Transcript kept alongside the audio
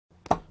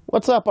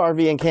What's up,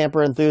 RV and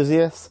camper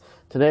enthusiasts?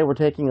 Today we're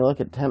taking a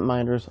look at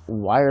TempMinder's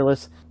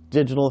wireless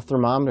digital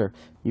thermometer.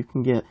 You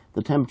can get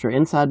the temperature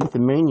inside with the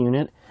main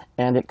unit,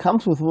 and it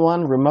comes with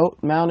one remote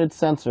mounted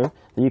sensor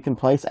that you can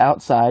place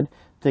outside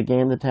to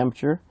gain the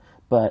temperature,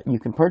 but you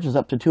can purchase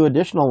up to 2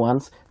 additional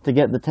ones to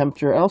get the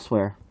temperature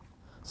elsewhere.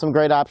 Some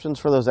great options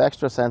for those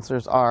extra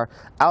sensors are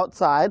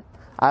outside.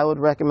 I would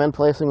recommend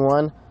placing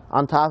one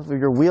on top of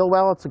your wheel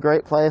well. It's a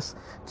great place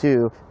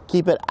to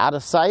keep it out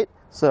of sight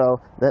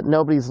so that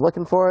nobody's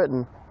looking for it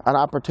and an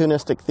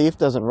opportunistic thief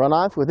doesn't run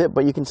off with it,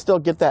 but you can still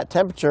get that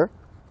temperature.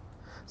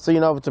 So,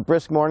 if it's a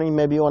brisk morning,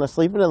 maybe you want to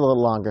sleep in it a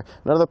little longer.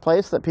 Another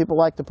place that people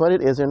like to put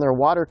it is in their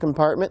water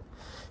compartment.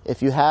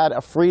 If you had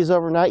a freeze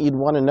overnight, you'd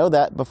want to know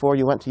that before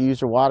you went to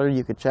use your water.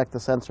 You could check the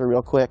sensor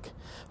real quick.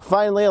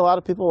 Finally, a lot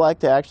of people like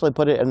to actually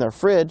put it in their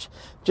fridge,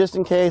 just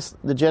in case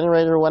the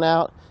generator went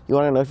out. You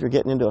want to know if you're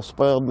getting into a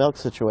spoiled milk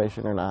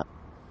situation or not.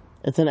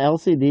 It's an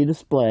LCD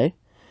display.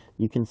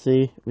 You can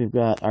see we've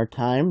got our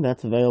time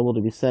that's available to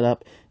be set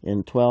up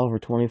in 12 or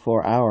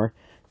 24-hour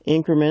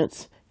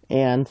increments,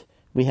 and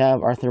we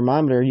have our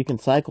thermometer. You can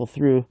cycle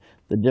through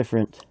the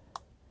different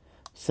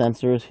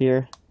sensors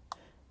here.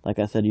 Like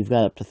I said, you've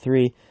got up to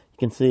 3. You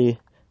can see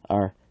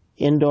our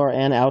indoor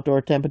and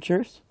outdoor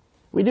temperatures.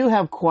 We do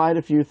have quite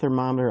a few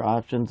thermometer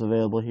options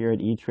available here at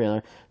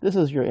eTrailer. This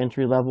is your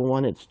entry-level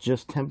one. It's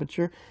just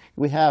temperature.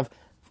 We have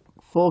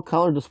full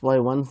color display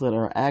ones that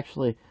are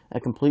actually a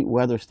complete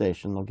weather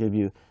station. They'll give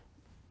you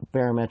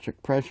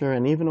barometric pressure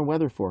and even a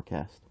weather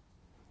forecast.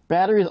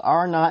 Batteries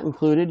are not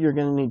included. You're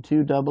going to need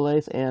 2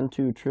 AA's and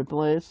 2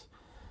 AAA's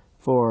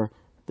for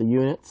the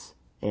units,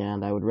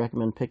 and I would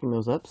recommend picking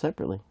those up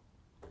separately.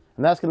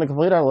 And that's going to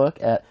complete our look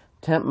at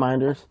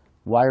TempMinder's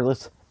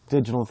wireless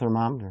digital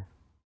thermometer.